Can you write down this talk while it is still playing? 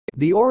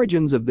The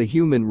origins of the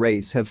human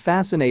race have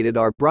fascinated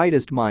our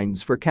brightest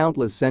minds for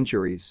countless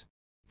centuries.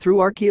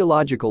 Through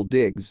archaeological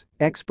digs,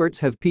 experts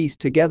have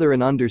pieced together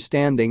an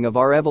understanding of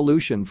our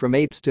evolution from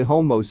apes to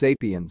Homo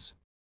sapiens.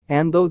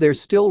 And though there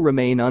still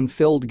remain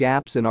unfilled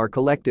gaps in our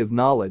collective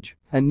knowledge,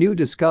 a new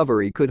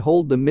discovery could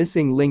hold the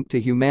missing link to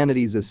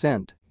humanity's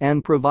ascent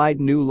and provide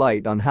new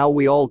light on how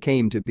we all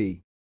came to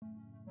be.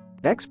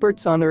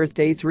 Experts unearthed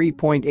a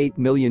 3.8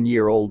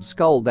 million-year-old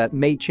skull that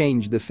may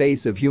change the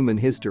face of human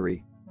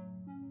history.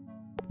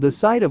 The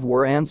site of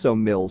Warranso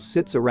Mill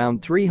sits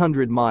around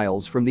 300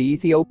 miles from the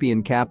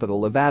Ethiopian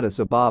capital of Addis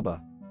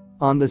Ababa.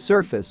 On the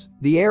surface,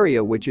 the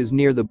area, which is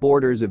near the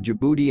borders of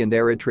Djibouti and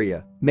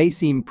Eritrea, may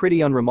seem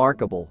pretty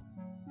unremarkable.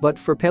 But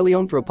for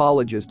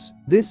paleoanthropologists,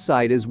 this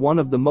site is one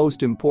of the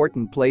most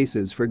important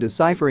places for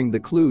deciphering the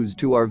clues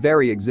to our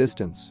very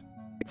existence.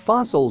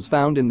 Fossils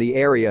found in the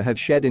area have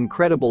shed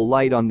incredible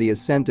light on the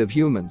ascent of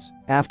humans.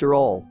 After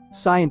all,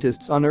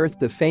 scientists unearthed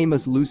the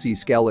famous Lucy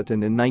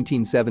skeleton in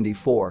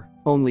 1974,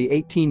 only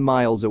 18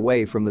 miles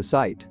away from the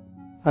site.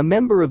 A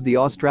member of the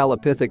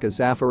Australopithecus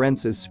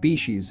afarensis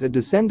species, a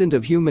descendant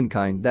of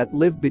humankind that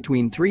lived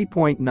between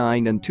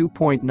 3.9 and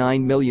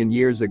 2.9 million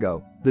years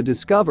ago, the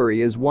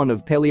discovery is one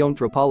of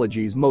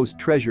paleoanthropology's most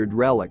treasured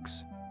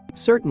relics.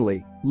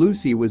 Certainly,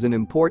 Lucy was an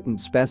important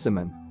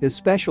specimen,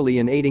 especially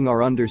in aiding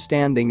our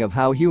understanding of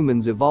how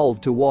humans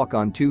evolved to walk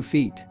on 2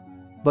 feet.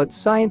 But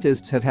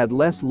scientists have had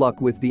less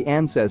luck with the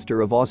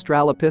ancestor of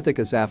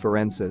Australopithecus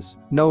afarensis,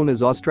 known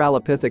as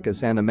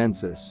Australopithecus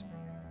anamensis.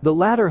 The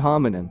latter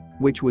hominin,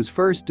 which was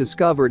first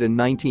discovered in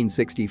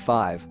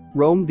 1965,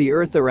 roamed the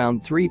Earth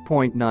around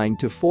 3.9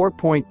 to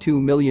 4.2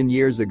 million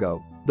years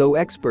ago, though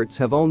experts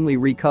have only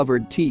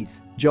recovered teeth,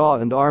 jaw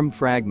and arm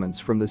fragments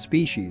from the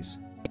species.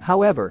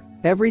 However,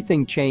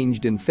 everything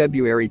changed in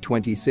February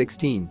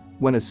 2016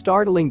 when a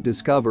startling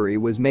discovery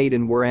was made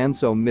in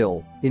Warranso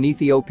Mill in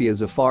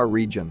Ethiopia's Afar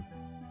region.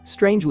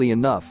 Strangely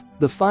enough,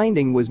 the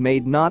finding was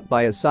made not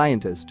by a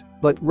scientist,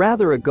 but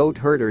rather a goat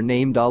herder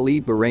named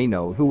Ali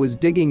Barreno, who was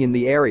digging in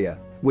the area,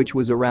 which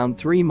was around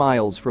 3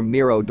 miles from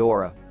Miro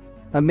Dora.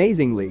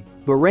 Amazingly,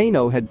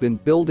 Barreno had been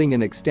building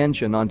an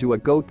extension onto a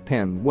goat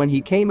pen when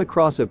he came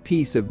across a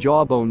piece of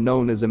jawbone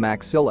known as a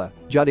maxilla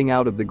jutting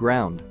out of the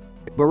ground.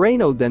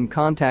 Barreno then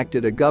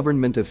contacted a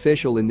government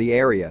official in the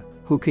area,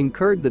 who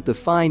concurred that the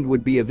find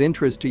would be of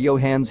interest to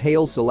Johannes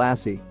Haile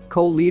Selassie,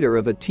 co-leader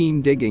of a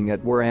team digging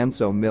at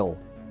Warranso Mill.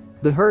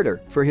 The herder,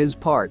 for his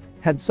part,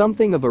 had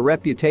something of a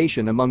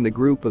reputation among the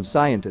group of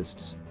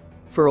scientists.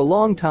 For a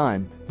long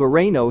time,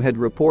 Barreno had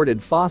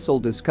reported fossil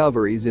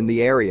discoveries in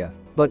the area,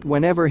 but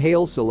whenever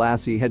Haile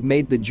Selassie had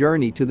made the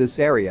journey to this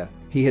area,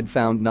 he had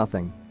found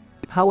nothing.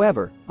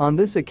 However, on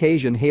this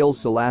occasion Haile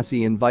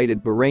Selassie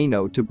invited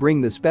Barreno to bring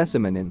the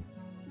specimen in.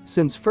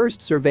 Since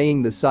first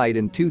surveying the site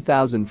in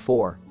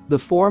 2004, the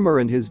former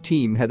and his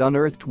team had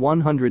unearthed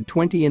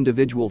 120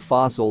 individual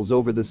fossils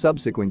over the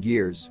subsequent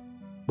years.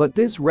 But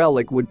this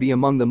relic would be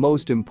among the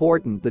most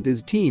important that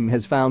his team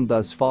has found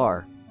thus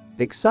far.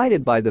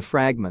 Excited by the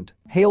fragment,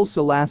 Haile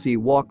Selassie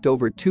walked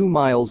over 2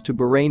 miles to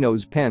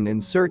Barreno's pen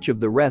in search of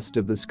the rest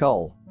of the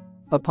skull.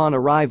 Upon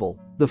arrival,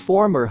 the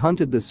former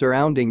hunted the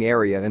surrounding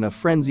area in a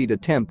frenzied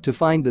attempt to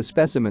find the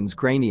specimen's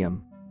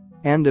cranium.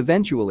 And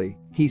eventually,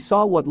 he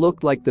saw what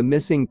looked like the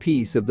missing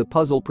piece of the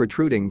puzzle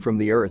protruding from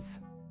the earth.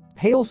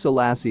 Haile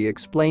Selassie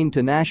explained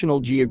to National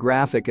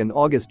Geographic in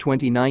August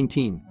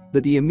 2019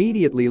 that he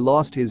immediately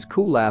lost his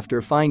cool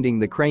after finding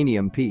the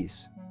cranium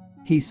piece.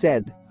 He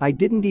said, "I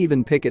didn't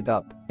even pick it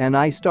up, and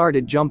I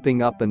started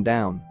jumping up and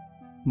down."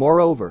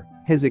 Moreover,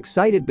 his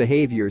excited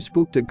behavior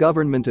spooked a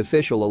government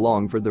official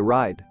along for the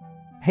ride.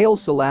 Haile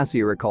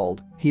Selassie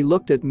recalled, "He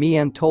looked at me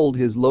and told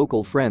his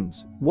local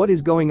friends, 'What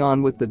is going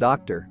on with the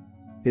doctor?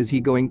 Is he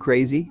going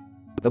crazy?'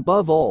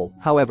 Above all,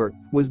 however,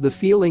 was the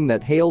feeling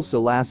that Haile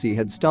Selassie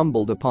had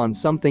stumbled upon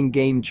something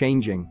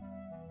game-changing.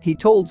 He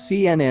told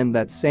CNN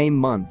that same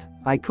month,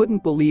 "I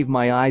couldn't believe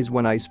my eyes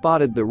when I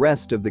spotted the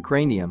rest of the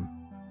cranium.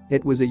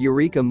 It was a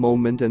eureka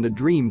moment and a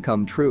dream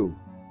come true.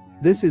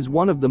 This is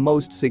one of the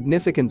most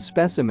significant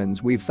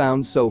specimens we've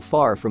found so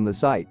far from the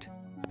site."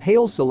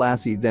 Haile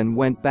Selassie then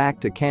went back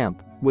to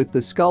camp, with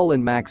the skull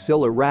and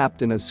maxilla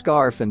wrapped in a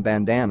scarf and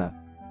bandana.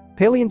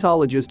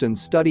 Paleontologist and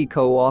study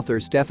co-author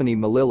Stephanie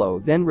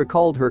Melillo then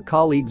recalled her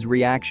colleague's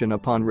reaction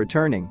upon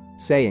returning,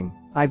 saying,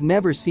 "I've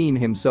never seen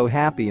him so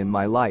happy in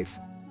my life.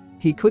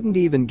 He couldn't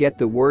even get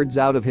the words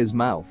out of his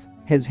mouth,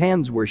 his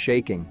hands were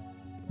shaking."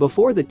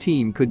 Before the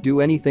team could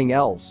do anything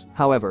else,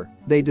 however,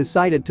 they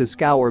decided to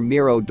scour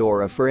Miro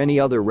Dora for any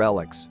other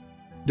relics.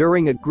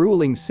 During a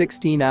grueling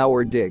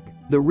 16-hour dig,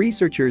 the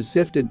researchers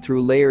sifted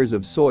through layers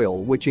of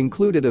soil which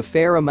included a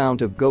fair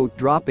amount of goat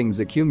droppings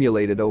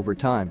accumulated over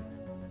time.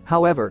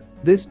 However,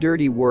 this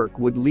dirty work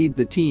would lead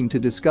the team to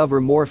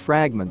discover more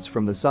fragments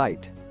from the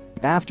site.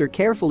 After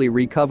carefully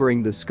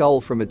recovering the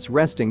skull from its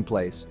resting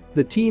place,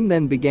 the team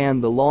then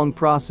began the long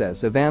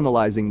process of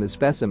analyzing the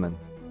specimen.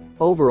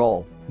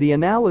 Overall, the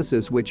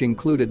analysis, which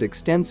included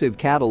extensive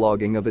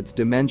cataloging of its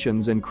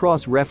dimensions and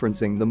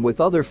cross-referencing them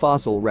with other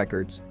fossil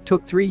records,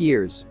 took 3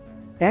 years.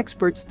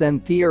 Experts then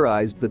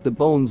theorized that the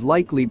bones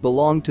likely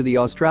belonged to the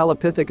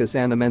Australopithecus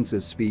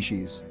anamensis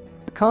species.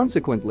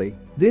 Consequently,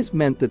 this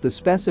meant that the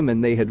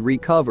specimen they had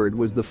recovered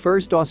was the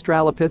first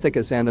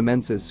Australopithecus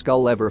anamensis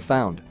skull ever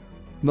found.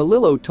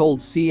 Melillo told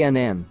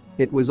CNN,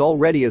 "It was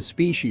already a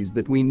species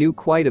that we knew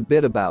quite a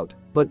bit about,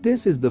 but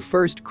this is the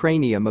first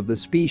cranium of the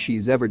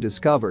species ever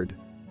discovered.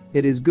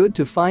 It is good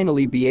to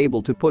finally be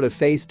able to put a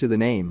face to the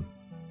name."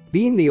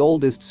 Being the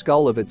oldest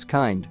skull of its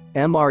kind,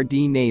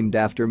 MRD named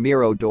after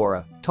Miro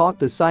Dora, taught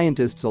the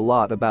scientists a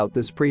lot about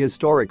this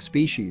prehistoric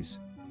species.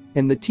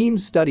 In the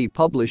team's study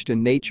published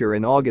in Nature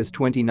in August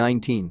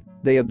 2019,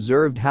 they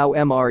observed how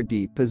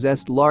MRD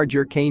possessed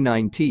larger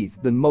canine teeth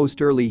than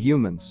most early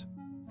humans.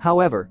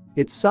 However,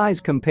 its size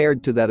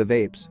compared to that of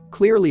apes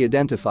clearly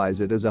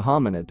identifies it as a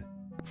hominid.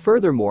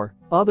 Furthermore,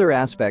 other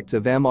aspects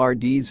of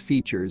MRD's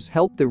features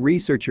helped the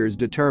researchers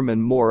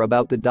determine more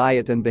about the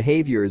diet and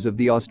behaviors of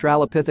the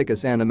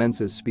Australopithecus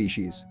anamensis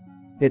species.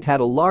 It had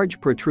a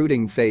large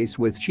protruding face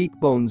with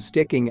cheekbones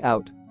sticking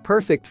out,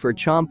 perfect for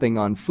chomping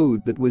on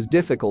food that was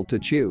difficult to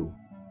chew.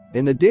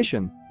 In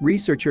addition,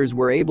 researchers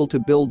were able to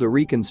build a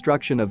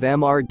reconstruction of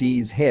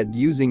MRD's head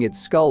using its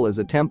skull as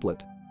a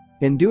template.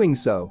 In doing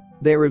so,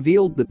 they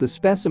revealed that the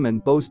specimen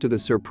boasted a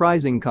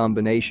surprising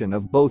combination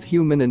of both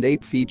human and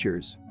ape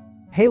features.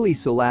 Haile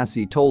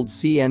Selassie told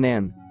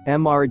CNN,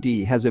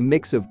 "MRD has a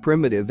mix of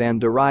primitive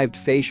and derived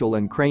facial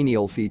and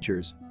cranial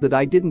features that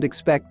I didn't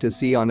expect to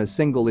see on a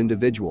single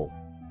individual."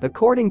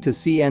 According to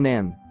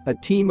CNN, a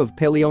team of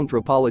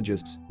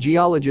paleontologists,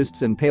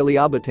 geologists and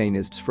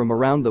paleobotanists from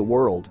around the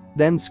world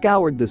then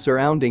scoured the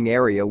surrounding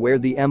area where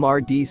the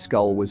MRD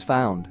skull was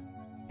found.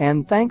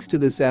 And thanks to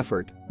this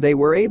effort, they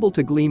were able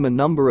to glean a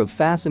number of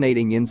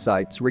fascinating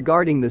insights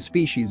regarding the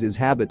species'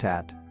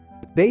 habitat.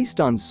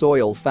 Based on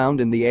soil found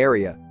in the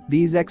area,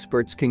 these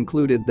experts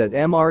concluded that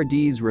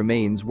MRD's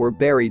remains were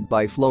buried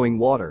by flowing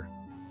water.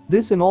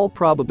 This in all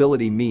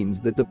probability means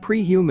that the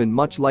pre-human,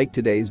 much like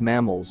today's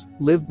mammals,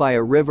 lived by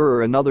a river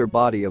or another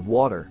body of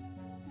water.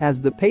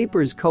 As the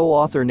paper's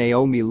co-author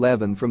Naomi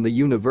Levin from the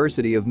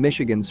University of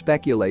Michigan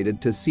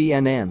speculated to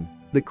CNN,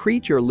 the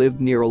creature lived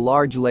near a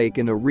large lake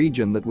in a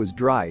region that was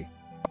dry.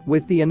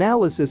 With the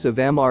analysis of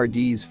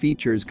MRD's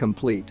features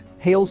complete,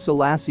 Haile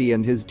Selassie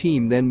and his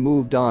team then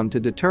moved on to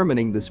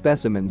determining the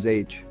specimen's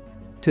age.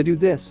 To do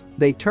this,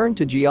 they turned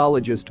to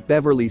geologist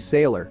Beverly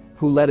Saylor,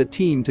 who led a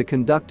team to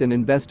conduct an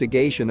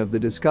investigation of the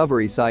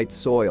discovery site's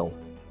soil.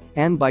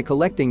 And by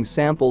collecting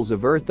samples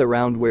of earth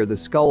around where the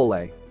skull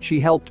lay, she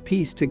helped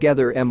piece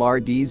together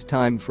MRD's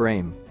time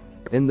frame.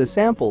 In the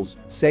samples,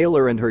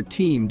 Saylor and her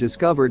team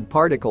discovered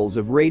particles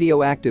of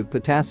radioactive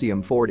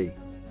potassium-40.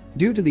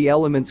 Due to the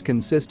element's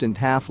consistent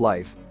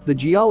half-life, the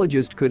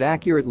geologist could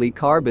accurately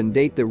carbon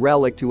date the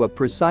relic to a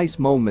precise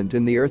moment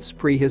in the Earth's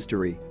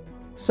prehistory.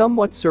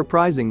 Somewhat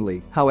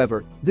surprisingly,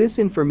 however, this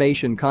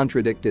information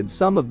contradicted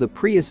some of the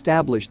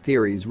pre-established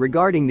theories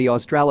regarding the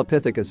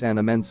Australopithecus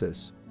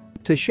anamensis.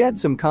 To shed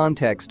some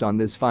context on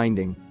this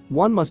finding,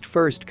 one must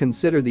first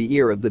consider the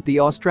era that the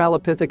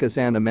Australopithecus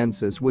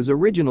anamensis was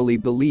originally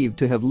believed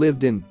to have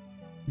lived in.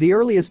 The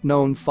earliest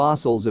known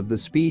fossils of the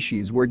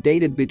species were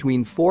dated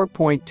between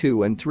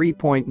 4.2 and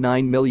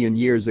 3.9 million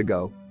years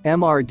ago.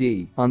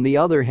 MRD, on the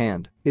other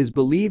hand, is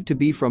believed to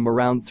be from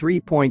around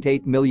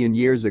 3.8 million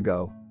years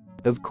ago.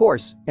 Of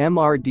course,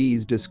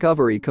 MRD's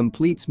discovery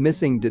completes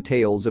missing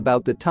details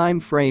about the time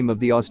frame of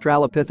the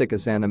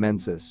Australopithecus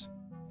anamensis.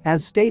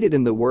 As stated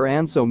in the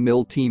Weranso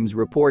Mill team's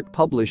report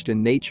published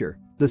in Nature,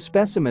 the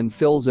specimen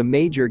fills a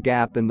major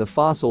gap in the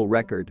fossil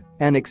record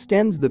and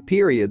extends the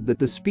period that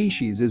the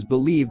species is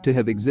believed to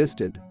have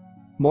existed.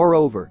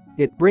 Moreover,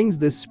 it brings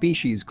this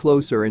species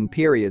closer in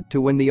period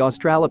to when the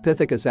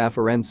Australopithecus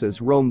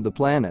afarensis roamed the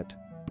planet.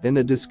 In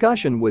a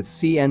discussion with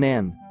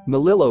CNN,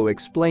 Melillo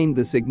explained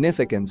the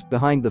significance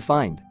behind the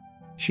find.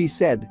 She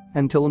said,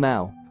 "Until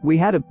now, we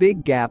had a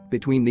big gap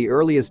between the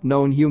earliest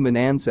known human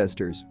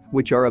ancestors,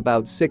 which are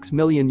about 6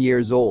 million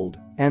years old,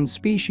 and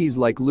species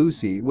like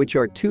Lucy, which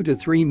are 2 to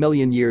 3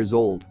 million years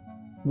old.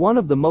 One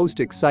of the most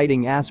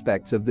exciting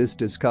aspects of this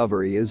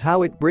discovery is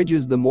how it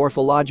bridges the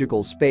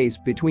morphological space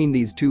between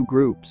these two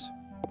groups.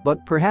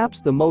 But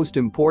perhaps the most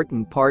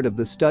important part of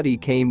the study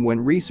came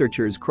when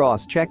researchers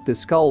cross-checked the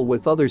skull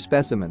with other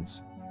specimens.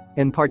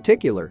 In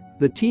particular,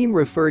 the team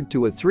referred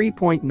to a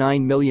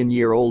 3.9 million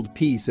year old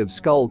piece of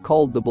skull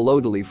called the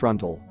Bolodali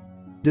frontal.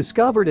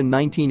 Discovered in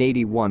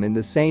 1981 in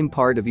the same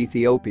part of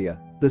Ethiopia,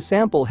 the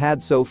sample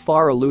had so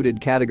far eluded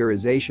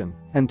categorization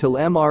until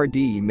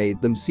MRD made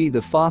them see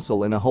the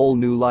fossil in a whole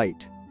new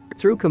light.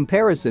 Through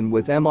comparison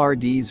with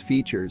MRD's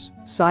features,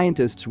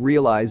 scientists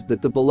realized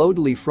that the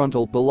Bolodali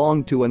frontal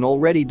belonged to an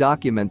already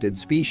documented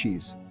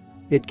species.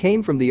 It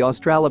came from the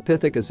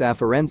Australopithecus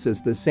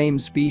afarensis, the same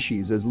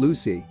species as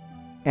Lucy.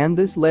 And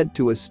this led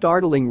to a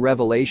startling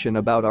revelation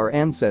about our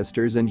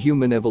ancestors and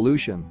human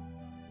evolution.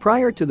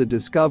 Prior to the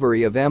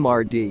discovery of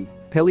MRD,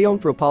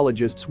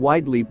 paleoanthropologists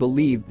widely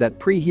believed that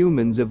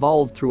pre-humans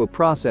evolved through a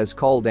process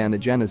called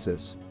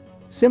anagenesis.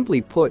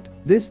 Simply put,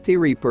 this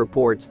theory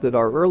purports that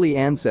our early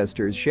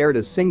ancestors shared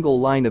a single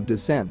line of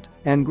descent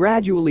and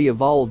gradually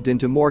evolved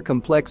into more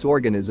complex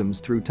organisms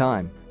through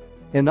time.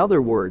 In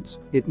other words,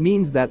 it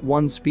means that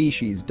one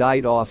species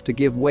died off to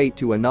give way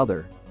to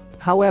another.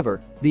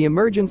 However, the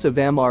emergence of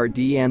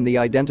MRD and the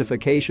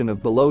identification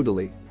of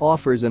Belodoli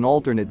offers an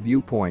alternate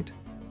viewpoint.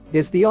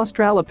 If the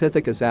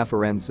Australopithecus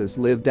afarensis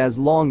lived as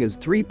long as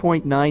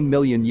 3.9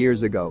 million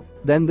years ago,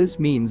 then this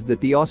means that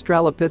the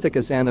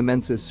Australopithecus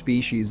anamensis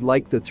species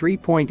like the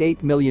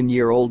 3.8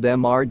 million-year-old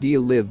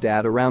MRD lived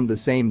at around the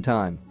same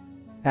time.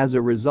 As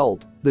a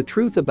result, the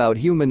truth about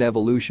human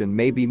evolution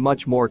may be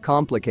much more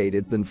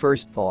complicated than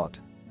first thought.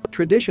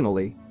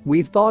 Traditionally,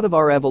 we've thought of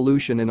our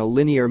evolution in a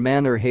linear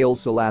manner. Haile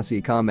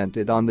Selassie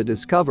commented on the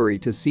discovery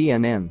to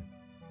CNN.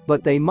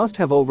 But they must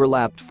have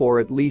overlapped for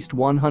at least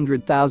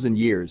 100,000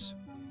 years.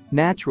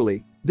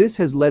 Naturally, this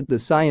has led the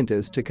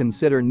scientists to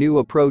consider new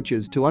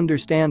approaches to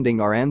understanding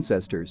our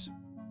ancestors.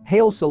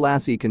 Haile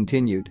Selassie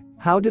continued,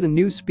 "How did a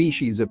new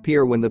species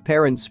appear when the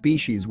parent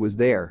species was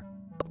there?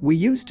 We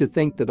used to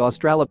think that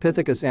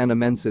Australopithecus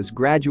anamensis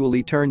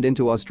gradually turned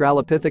into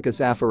Australopithecus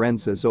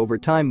afarensis over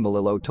time,"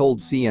 Melillo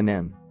told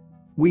CNN.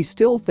 "We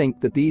still think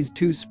that these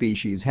two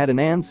species had an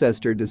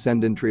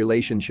ancestor-descendant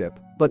relationship,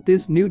 but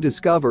this new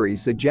discovery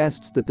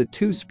suggests that the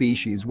two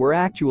species were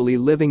actually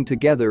living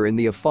together in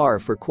the afar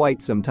for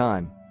quite some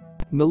time."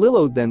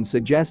 Melillo then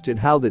suggested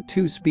how the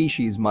two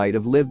species might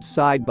have lived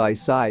side by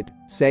side,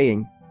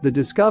 saying, "The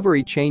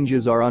discovery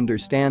changes our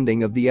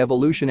understanding of the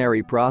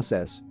evolutionary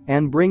process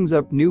and brings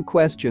up new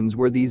questions.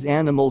 Were these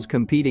animals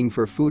competing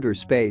for food or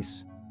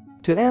space?"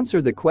 To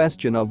answer the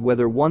question of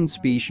whether one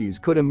species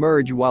could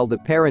emerge while the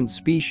parent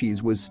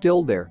species was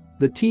still there,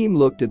 the team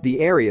looked at the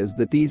areas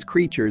that these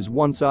creatures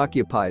once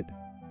occupied.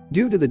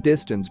 Due to the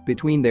distance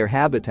between their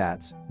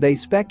habitats, they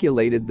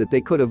speculated that they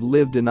could have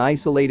lived in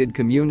isolated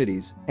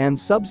communities and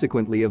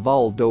subsequently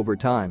evolved over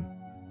time.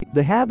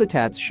 The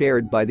habitats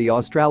shared by the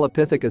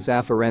Australopithecus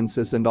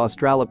afarensis and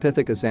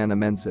Australopithecus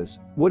anamensis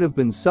would have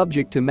been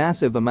subject to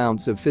massive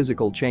amounts of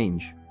physical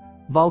change.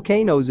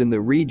 Volcanoes in the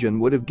region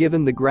would have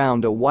given the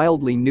ground a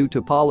wildly new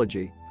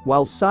topology,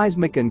 while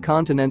seismic and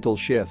continental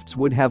shifts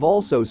would have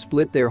also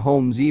split their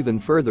homes even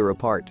further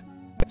apart.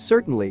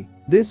 Certainly,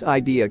 this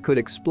idea could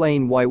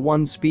explain why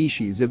one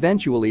species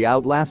eventually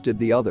outlasted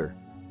the other.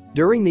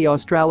 During the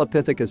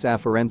Australopithecus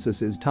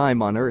afarensis's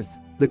time on Earth,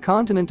 the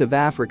continent of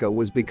Africa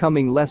was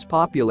becoming less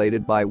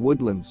populated by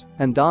woodlands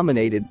and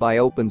dominated by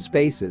open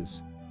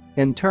spaces.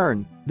 In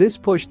turn, this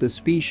pushed the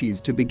species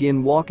to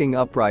begin walking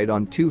upright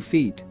on 2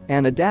 feet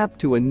and adapt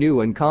to a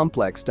new and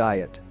complex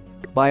diet.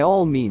 By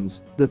all means,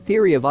 the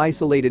theory of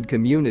isolated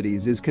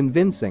communities is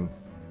convincing.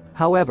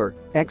 However,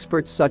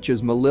 experts such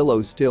as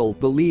Melillo still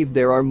believe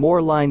there are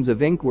more lines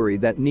of inquiry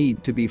that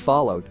need to be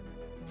followed.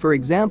 For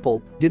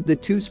example, did the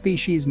two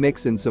species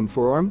mix in some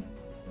form?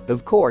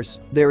 Of course,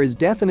 there is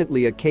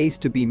definitely a case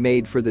to be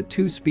made for the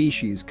two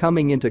species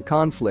coming into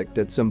conflict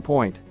at some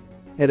point.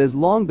 It has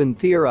long been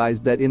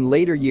theorized that in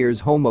later years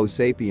Homo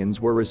sapiens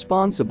were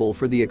responsible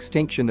for the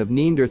extinction of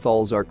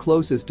Neanderthals, our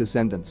closest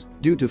descendants,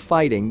 due to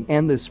fighting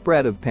and the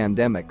spread of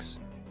pandemics.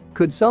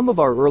 Could some of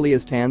our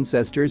earliest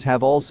ancestors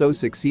have also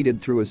succeeded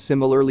through a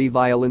similarly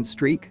violent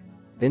streak?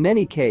 In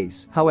any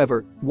case,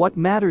 however, what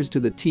matters to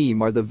the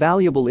team are the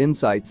valuable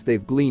insights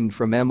they've gleaned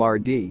from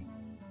MRD.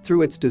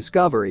 Through its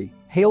discovery,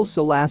 Haile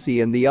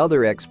Selassie and the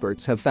other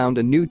experts have found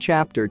a new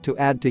chapter to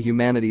add to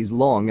humanity's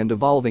long and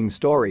evolving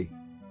story.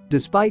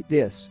 Despite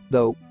this,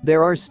 though,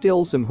 there are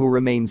still some who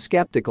remain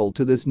skeptical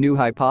to this new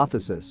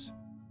hypothesis.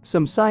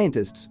 Some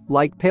scientists,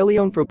 like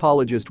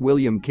paleoanthropologist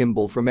William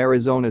Kimball from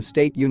Arizona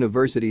State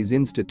University's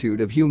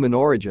Institute of Human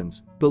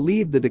Origins,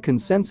 believe that a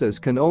consensus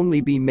can only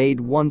be made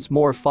once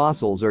more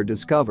fossils are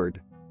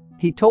discovered.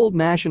 He told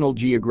National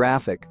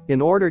Geographic,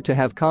 "In order to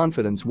have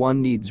confidence,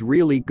 one needs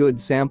really good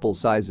sample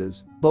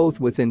sizes,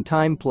 both within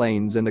time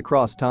planes and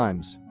across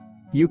times.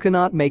 You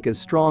cannot make a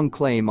strong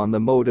claim on the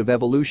mode of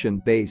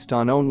evolution based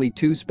on only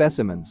 2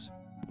 specimens."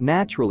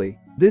 Naturally,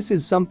 this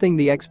is something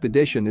the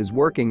expedition is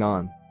working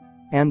on.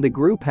 And the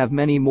group have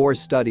many more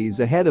studies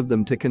ahead of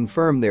them to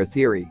confirm their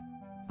theory.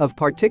 Of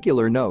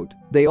particular note,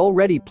 they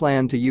already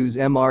plan to use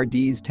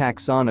MRD's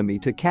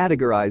taxonomy to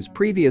categorize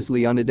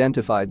previously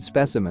unidentified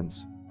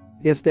specimens.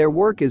 If their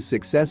work is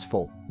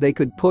successful, they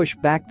could push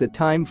back the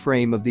time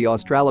frame of the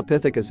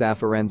Australopithecus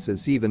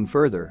afarensis even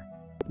further.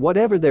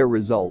 Whatever their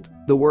result,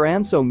 the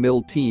Waranso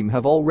Mill team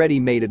have already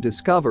made a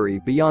discovery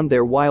beyond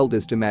their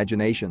wildest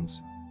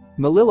imaginations.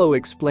 Melillo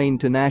explained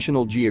to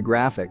National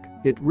Geographic,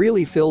 "It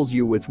really fills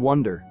you with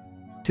wonder.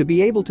 To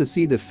be able to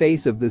see the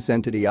face of this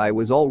entity I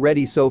was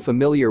already so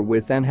familiar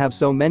with and have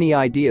so many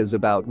ideas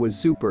about was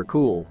super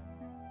cool."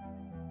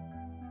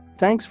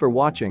 Thanks for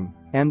watching,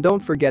 and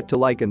don't forget to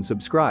like and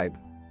subscribe.